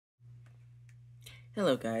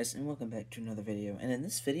Hello guys, and welcome back to another video. And in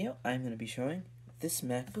this video, I'm going to be showing this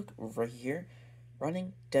MacBook right here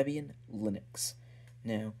running Debian Linux.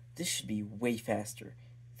 Now, this should be way faster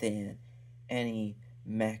than any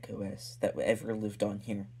Mac OS that ever lived on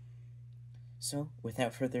here. So,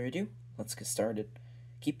 without further ado, let's get started.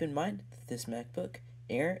 Keep in mind that this MacBook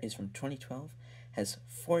Air is from 2012, has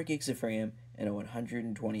 4 gigs of RAM, and a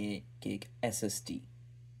 128 gig SSD.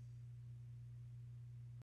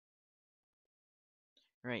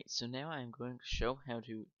 Right, so now I'm going to show how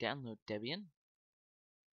to download Debian.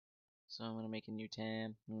 So I'm going to make a new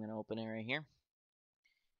tab. I'm going to open it right here.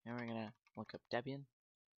 And we're going to look up Debian.org.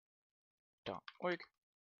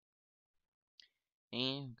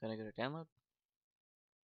 And I'm going to go to download.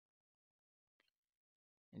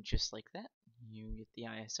 And just like that, you get the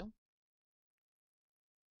ISO.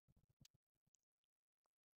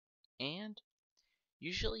 And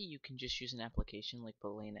usually you can just use an application like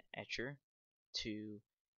Balena Etcher to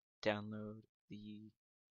download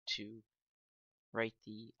to write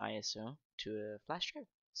the ISO to a flash drive.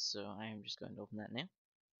 So I am just going to open that now.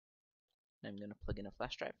 I'm going to plug in a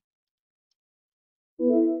flash drive.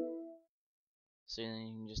 So then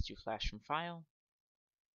you can just do flash from file,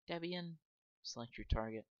 Debian, select your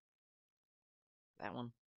target, that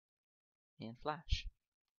one, and flash.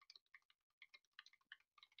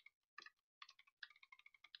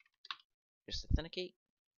 Just authenticate.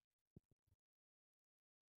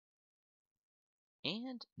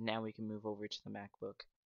 And now we can move over to the MacBook.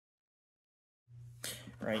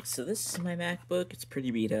 Right, so this is my MacBook. It's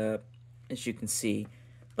pretty beat up, as you can see,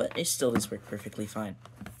 but it still does work perfectly fine.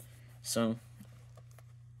 So,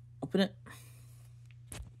 open it,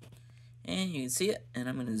 and you can see it, and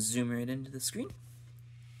I'm going to zoom right into the screen.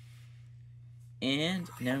 And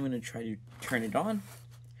now I'm going to try to turn it on.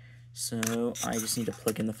 So, I just need to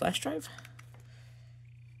plug in the flash drive.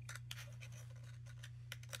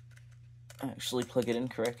 Actually plug it in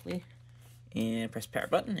correctly, and press power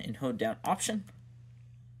button and hold down option.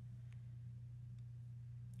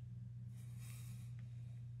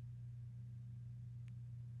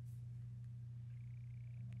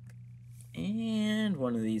 And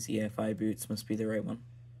one of these EFI boots must be the right one.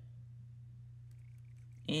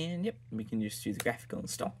 And yep, we can just do the graphical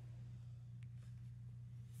install.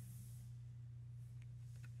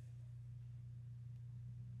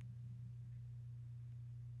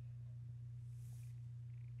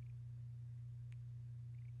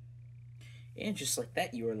 And just like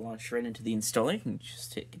that, you are launched right into the installer. You can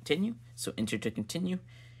just hit continue. So enter to continue,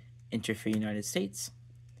 enter for United States,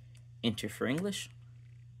 enter for English.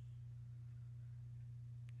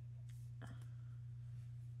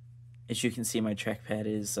 As you can see, my trackpad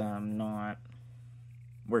is not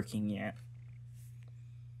working yet.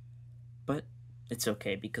 But it's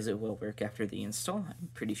okay because it will work after the install, I'm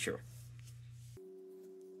pretty sure.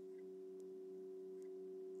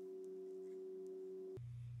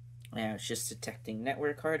 Now it's just detecting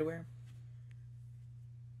network hardware.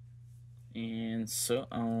 And so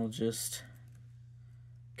I'll just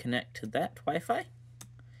connect to that Wi-Fi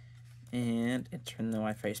and enter in the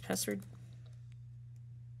Wi-Fi's password.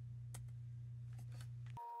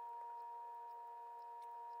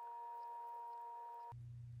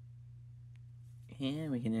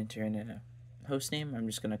 And we can enter in a host name. I'm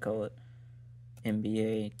just going to call it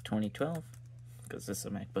MBA 2012 because this is a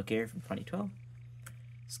MacBook Air from 2012.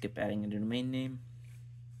 Skip adding a domain name.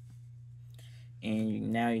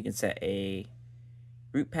 And now you can set a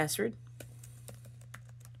root password.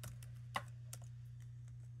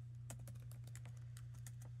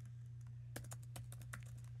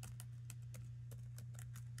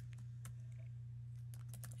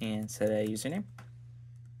 And set a username.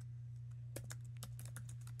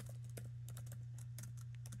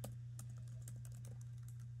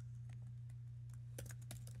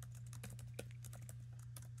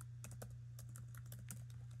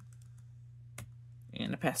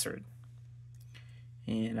 And a password.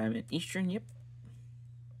 And I'm in Eastern, yep.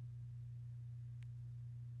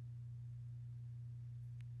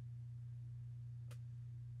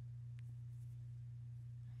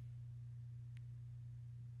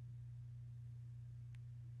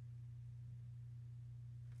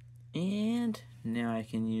 And now I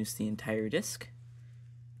can use the entire disk.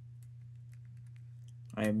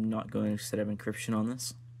 I'm not going to set up encryption on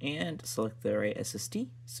this. And select the right SSD,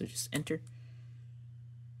 so just enter.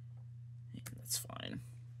 And that's fine.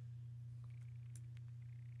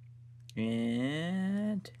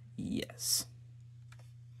 And yes.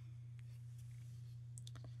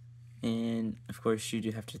 And of course you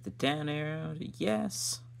do have to hit the down arrow to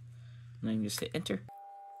yes. And then just hit enter.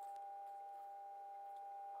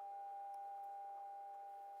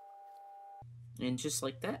 And just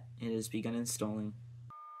like that, it has begun installing.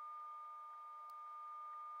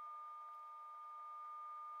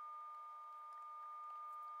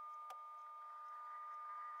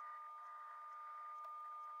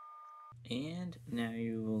 And now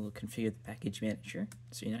you will configure the package manager.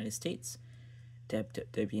 So United States,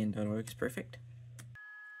 debian.org is perfect.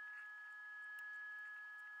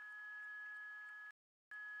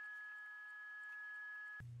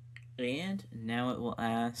 And now it will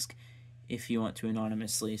ask if you want to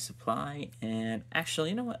anonymously supply, and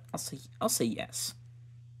actually, you know what? I'll say yes.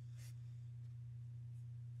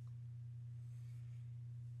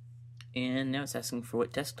 And now it's asking for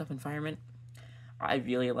what desktop environment. I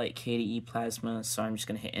really like KDE Plasma, so I'm just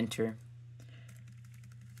going to hit enter.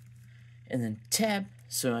 And then tab,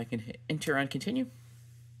 so I can hit enter on continue.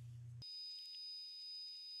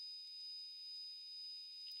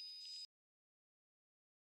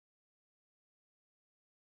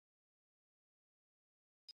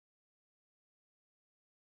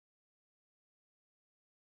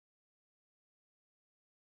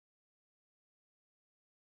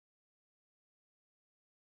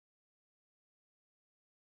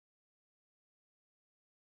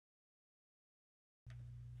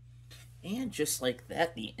 And just like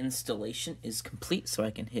that, the installation is complete, so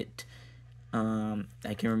I can hit,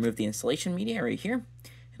 I can remove the installation media right here,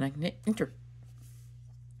 and I can hit enter.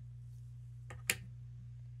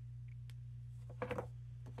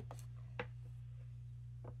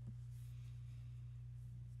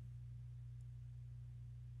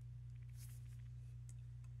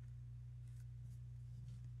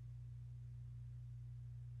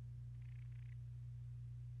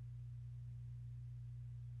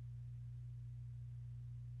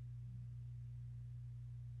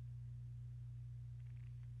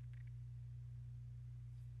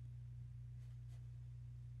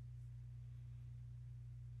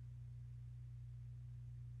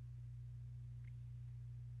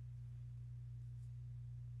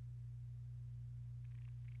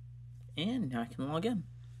 And now I can log in.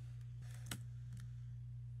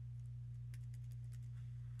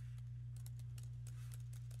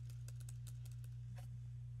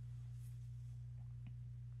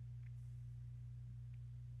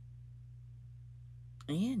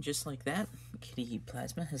 And just like that, KDE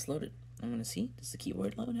Plasma has loaded. I'm going to see, does the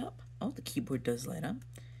keyboard load up? Oh, the keyboard does light up.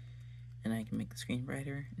 And I can make the screen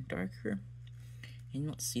brighter and darker. And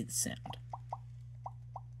let's see the sound.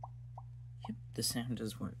 Yep, the sound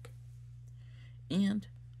does work. And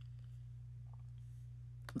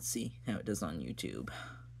let's see how it does on YouTube.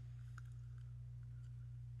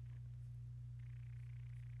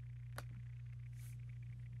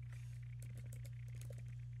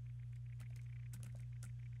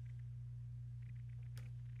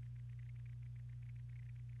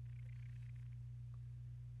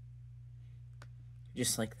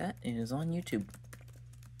 Just like that, it is on YouTube.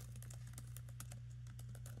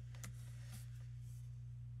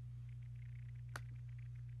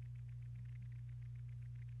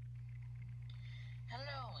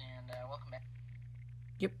 Hello, and welcome back.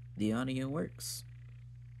 Yep, the audio works.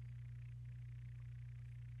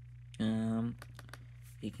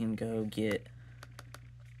 You can go get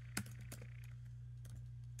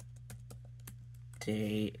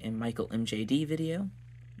a Michael MJD video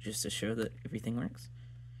just to show that everything works.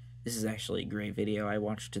 This is actually a great video. I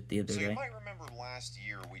watched it the other day. You might remember last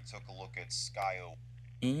year we took a look at SkyOS.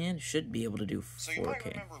 And should be able to do 4K. So you might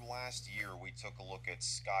remember last year we took a look at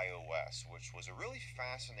SkyOS, which was a really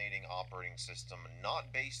fascinating operating system,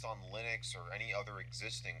 not based on Linux or any other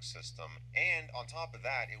existing system. And on top of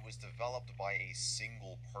that, it was developed by a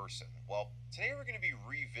single person. Well, today we're going to be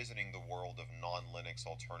revisiting the world of non-Linux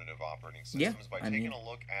alternative operating systems by taking a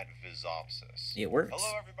look at Visopsys. It works.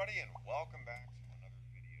 Hello everybody and welcome back to another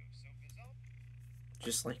video. So Visopsys,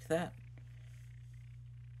 just like that.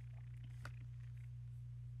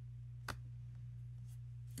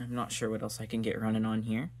 I'm not sure what else I can get running on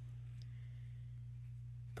here.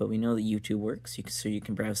 But we know that YouTube works, so you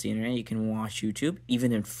can browse the internet, you can watch YouTube,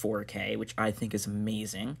 even in 4K, which I think is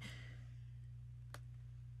amazing.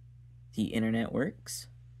 The internet works.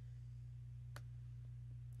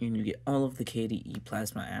 And you get all of the KDE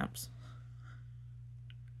Plasma apps.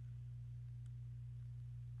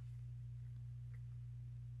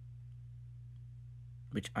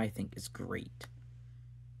 Which I think is great.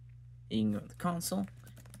 You can go to the console.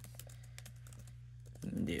 You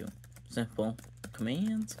can do simple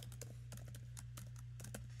commands.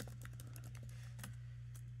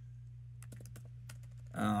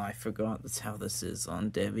 Oh, I forgot that's how this is on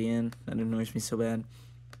Debian. That annoys me so bad.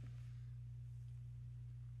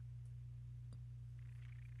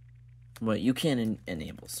 Well, you can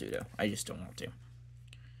enable sudo. I just don't want to.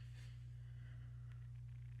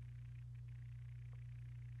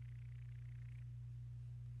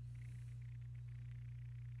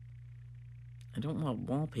 I don't want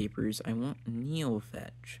wallpapers. I want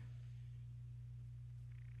NeoFetch.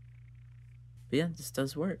 But yeah, this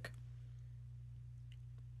does work.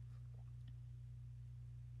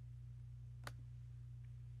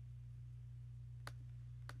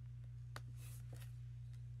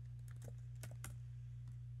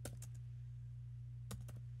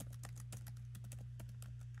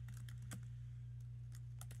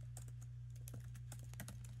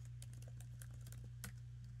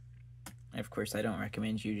 Of course, I don't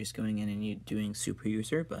recommend you just going in and doing super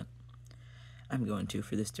user, but I'm going to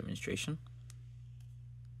for this demonstration.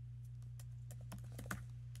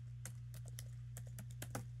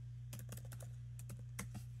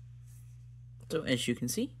 So as you can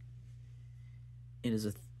see, it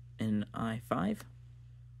is an i5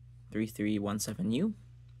 3317U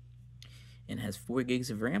and has 4 gigs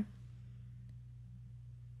of RAM,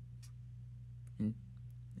 and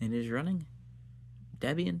it is running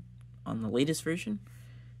Debian on the latest version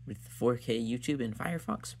with 4K YouTube and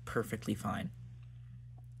Firefox perfectly fine.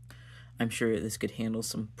 I'm sure this could handle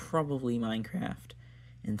some probably Minecraft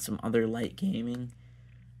and some other light gaming,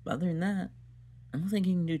 but other than that, I don't think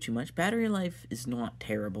you can do too much. Battery life is not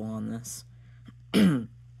terrible on this,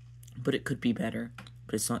 but it could be better,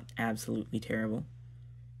 but it's not absolutely terrible.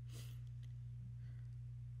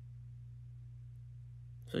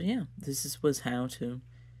 So yeah, this was how to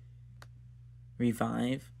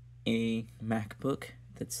revive a MacBook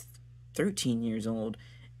that's 13 years old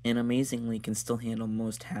and amazingly can still handle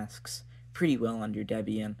most tasks pretty well under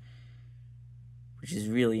Debian, which is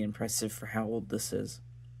really impressive for how old this is.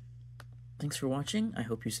 Thanks for watching. I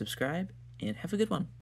hope you subscribe, and have a good one.